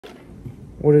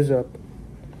What is up?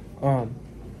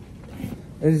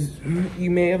 As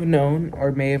you may have known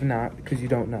or may have not, because you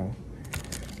don't know,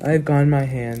 I've gotten my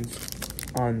hands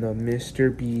on the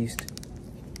MrBeast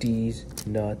Deez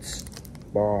Nuts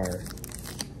bar.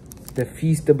 The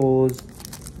Feastables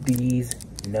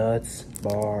Deez Nuts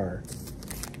bar.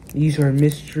 These are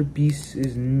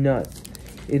MrBeast's nuts.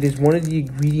 It is one of the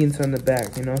ingredients on the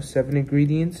back. You know, 7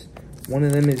 ingredients. One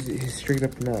of them is his straight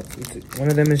up nuts. One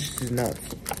of them is just his nuts.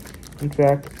 In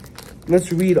fact,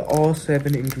 let's read all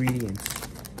 7 ingredients.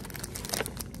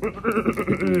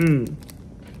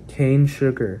 Cane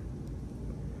sugar,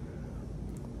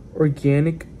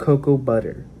 organic cocoa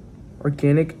butter,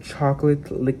 organic chocolate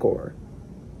liquor,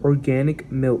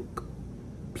 organic milk,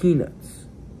 peanuts,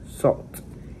 salt,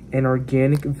 and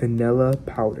organic vanilla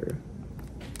powder.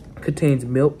 Contains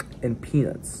milk and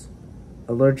peanuts.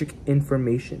 Allergic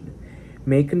information.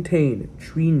 May contain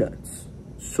tree nuts,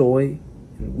 soy,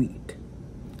 and wheat.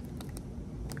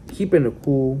 Keep in a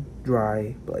cool,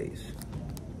 dry place.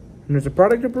 And there's a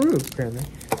product of Peru, apparently.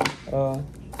 I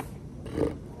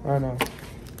don't know.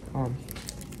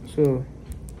 So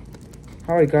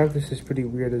how I got this is pretty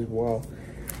weird as well.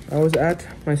 I was at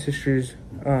my sister's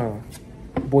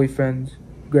boyfriend's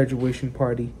graduation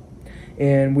party,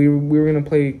 and we were gonna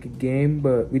play a game,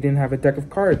 but we didn't have a deck of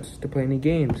cards to play any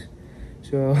games.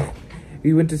 So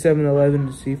we went to 7-Eleven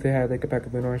to see if they had like a pack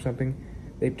of Uno or something.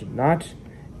 They did not.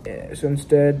 So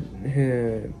instead,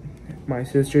 my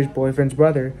sister's boyfriend's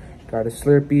brother got a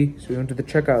Slurpee, so we went to the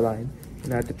checkout line.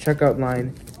 And at the checkout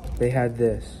line, they had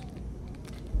this.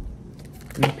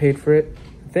 And we paid for it.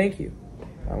 Thank you.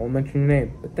 I won't mention your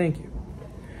name, but thank you.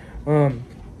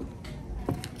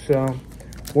 So,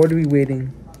 what are we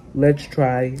waiting? Let's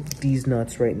try these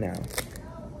nuts right now.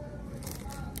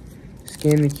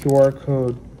 Scan the QR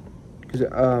code, because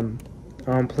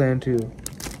I don't plan to.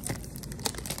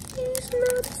 These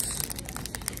nuts.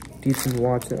 Decent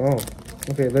Watson. Oh,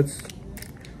 okay, let's.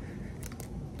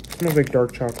 Smells like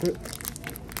dark chocolate.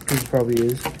 This probably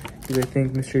is, because I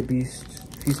think MrBeast's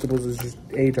Feastables is just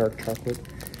a dark chocolate.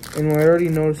 And well, I already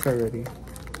noticed already,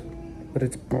 but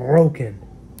it's broken.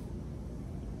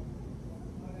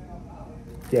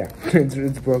 Yeah,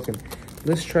 it's broken.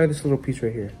 Let's try this little piece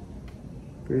right here.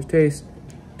 First taste.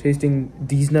 Tasting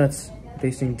these nuts.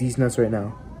 Tasting these nuts right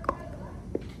now.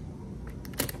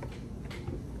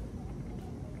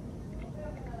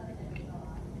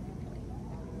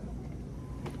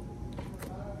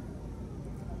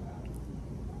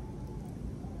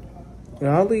 It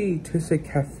oddly tastes like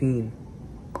caffeine.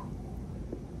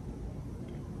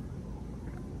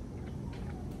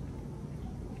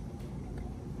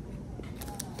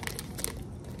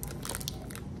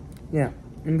 Yeah,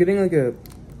 I'm getting like a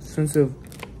sense of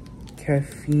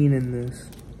caffeine in this.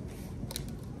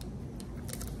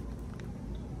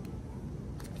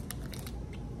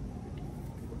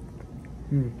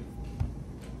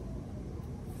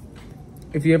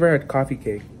 If you ever had coffee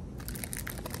cake,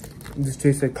 this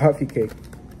tastes like coffee cake.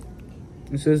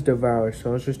 It says devour,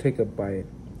 so let's just take a bite.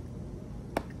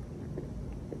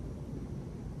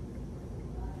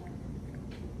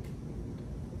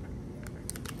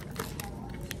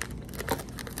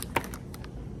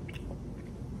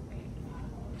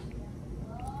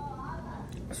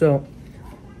 So,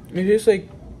 it tastes like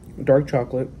dark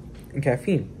chocolate and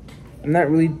caffeine. I'm not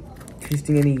really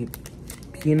tasting any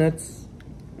peanuts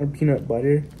or peanut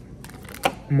butter.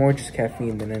 More just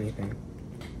caffeine than anything.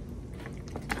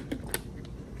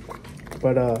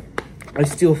 But I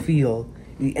still feel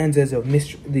the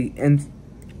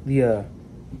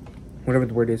whatever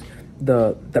the word is,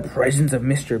 the presence of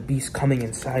MrBeast coming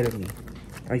inside of me.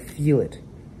 I feel it.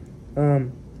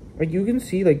 Like you can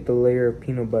see like the layer of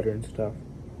peanut butter and stuff.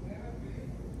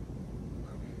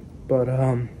 But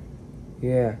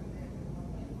yeah.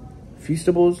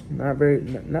 Feastables,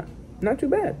 not too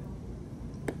bad.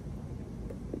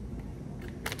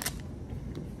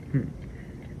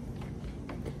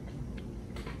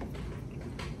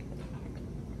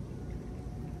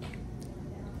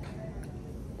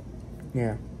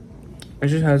 Yeah, it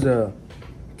just has a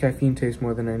caffeine taste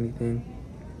more than anything.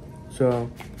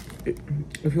 So,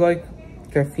 if you like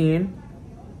caffeine,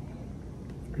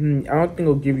 I don't think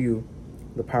it'll give you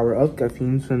the power of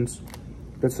caffeine, since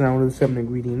that's not one of the 7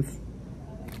 ingredients.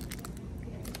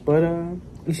 But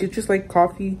if you just like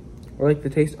coffee, or like the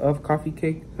taste of coffee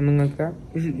cake, something like that,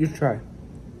 you should try,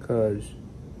 cause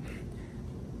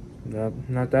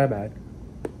not that bad.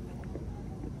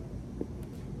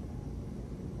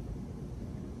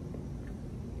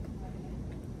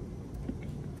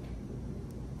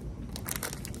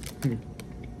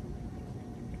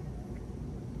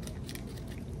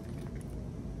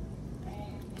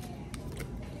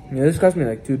 Yeah, this cost me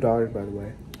like $2, by the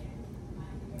way.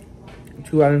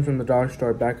 2 items from the dollar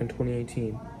store back in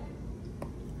 2018.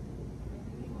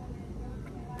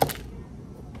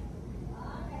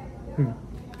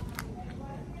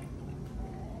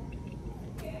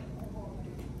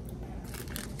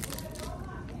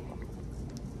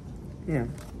 Yeah.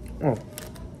 Oh.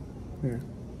 Yeah.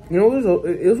 You know,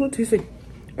 it also tastes like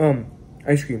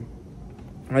ice cream.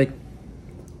 Like,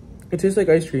 it tastes like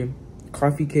ice cream,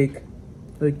 coffee cake,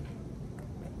 like.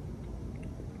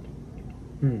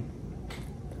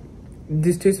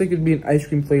 This tastes like it'd be an ice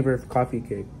cream flavor of coffee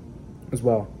cake, as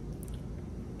well.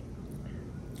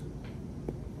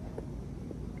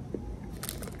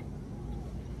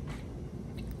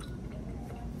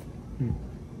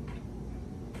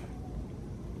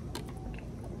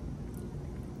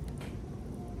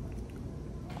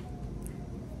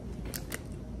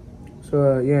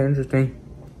 So, yeah, interesting.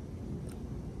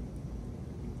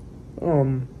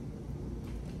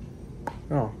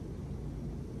 Oh.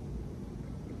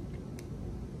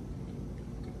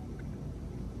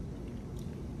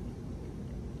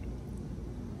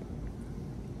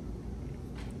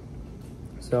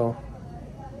 So,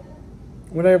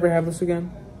 would I ever have this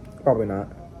again? Probably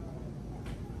not.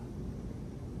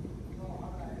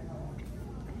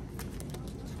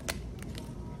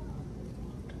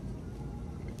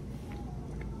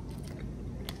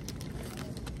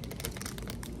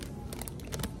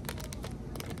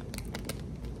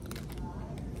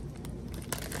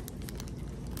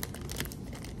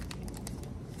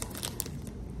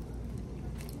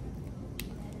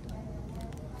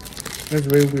 That's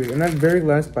very weird. And that very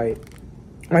last bite,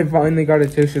 I finally got a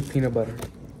taste of peanut butter.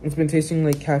 It's been tasting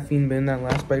like caffeine, but in that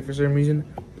last bite, for some reason,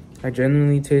 I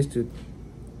genuinely tasted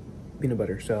peanut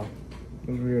butter. So,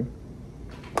 it was weird.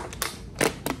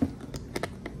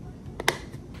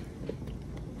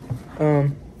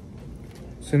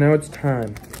 So now it's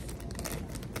time.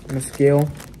 On a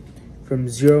scale from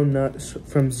 0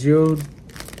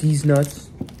 Deez nuts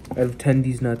out of 10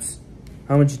 Deez nuts,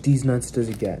 how much Deez nuts does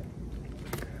it get?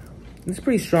 It's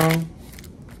pretty strong.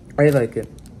 I like it.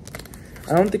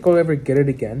 I don't think I'll ever get it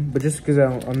again, but just because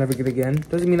I'll never get it again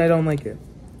doesn't mean I don't like it.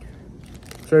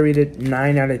 So I rate it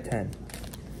 9 out of 10.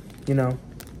 You know,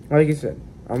 like I said,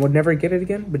 I would never get it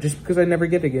again, but just because I never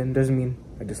get it again doesn't mean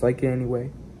I dislike it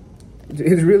anyway.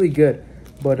 It's really good,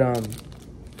 but no.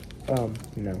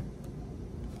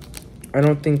 I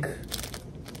don't think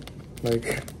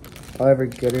like I'll ever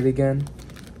get it again,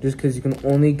 just because you can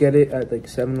only get it at like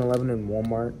 7-Eleven and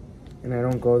Walmart. And I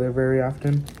don't go there very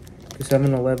often, because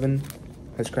 7-Eleven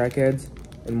has crackheads,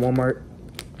 and Walmart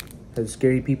has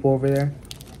scary people over there.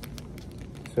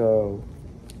 So,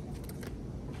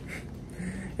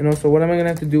 and also, what am I gonna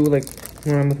have to do, like,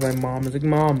 when I'm with my mom? Is like,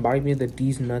 Mom, buy me the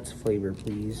Deez nuts flavor,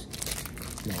 please.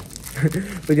 No.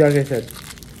 But yeah, like I said,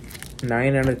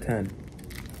 9 out of 10.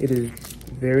 It is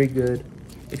very good.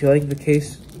 If you like the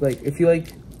taste, like, if you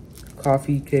like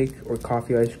coffee cake or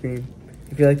coffee ice cream,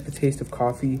 if you like the taste of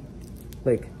coffee,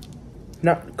 like,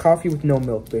 not coffee with no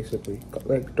milk, basically,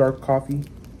 like dark coffee,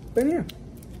 then yeah,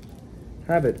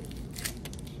 have it.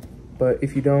 But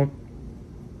if you don't,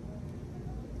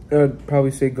 I'd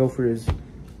probably say go for his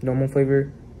normal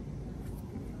flavor.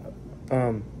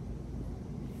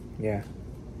 Yeah.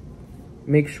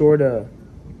 Make sure to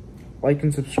like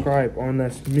and subscribe, or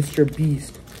unless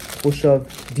MrBeast will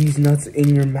shove these nuts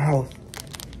in your mouth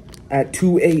at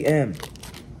 2 a.m.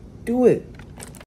 Do it.